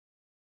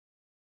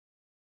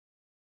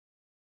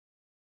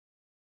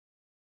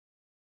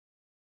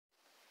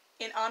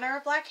In honor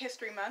of Black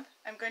History Month,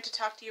 I'm going to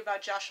talk to you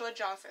about Joshua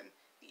Johnson,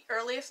 the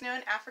earliest known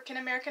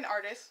African-American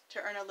artist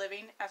to earn a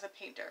living as a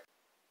painter.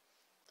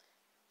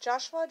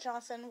 Joshua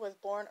Johnson was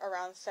born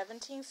around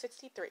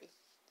 1763.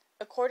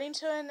 According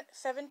to an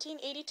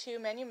 1782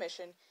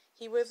 manumission,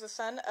 he was the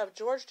son of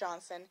George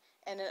Johnson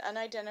and an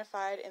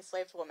unidentified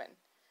enslaved woman.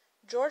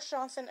 George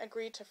Johnson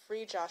agreed to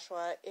free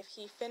Joshua if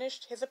he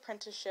finished his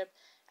apprenticeship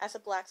as a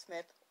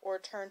blacksmith or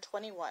turned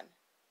 21,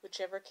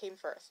 whichever came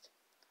first.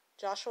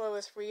 Joshua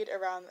was freed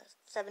around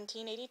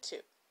 1782.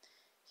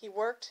 He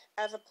worked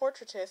as a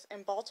portraitist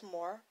in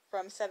Baltimore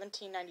from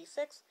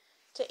 1796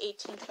 to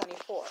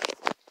 1824.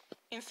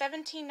 In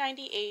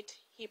 1798,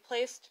 he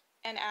placed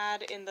an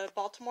ad in the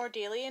Baltimore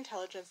Daily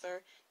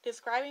Intelligencer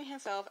describing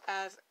himself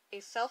as a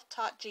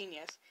self-taught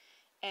genius,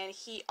 and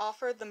he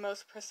offered the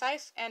most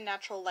precise and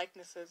natural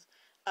likenesses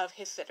of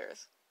his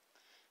sitters.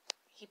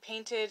 He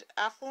painted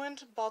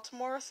affluent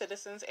Baltimore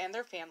citizens and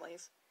their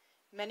families.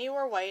 Many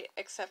were white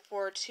except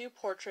for two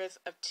portraits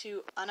of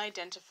two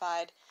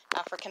unidentified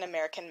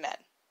African-American men.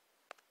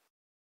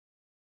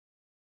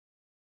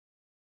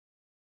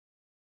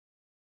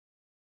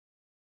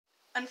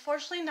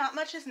 Unfortunately, not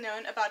much is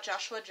known about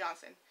Joshua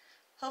Johnson.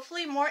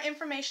 Hopefully, more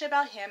information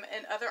about him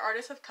and other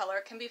artists of color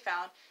can be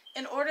found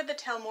in order to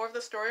tell more of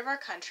the story of our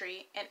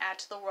country and add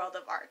to the world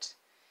of art.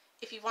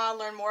 If you want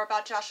to learn more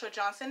about Joshua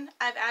Johnson,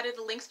 I've added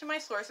the links to my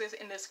sources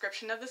in the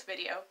description of this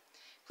video.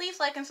 Please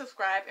like and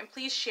subscribe, and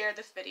please share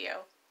this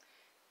video.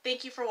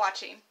 Thank you for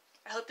watching.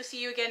 I hope to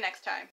see you again next time.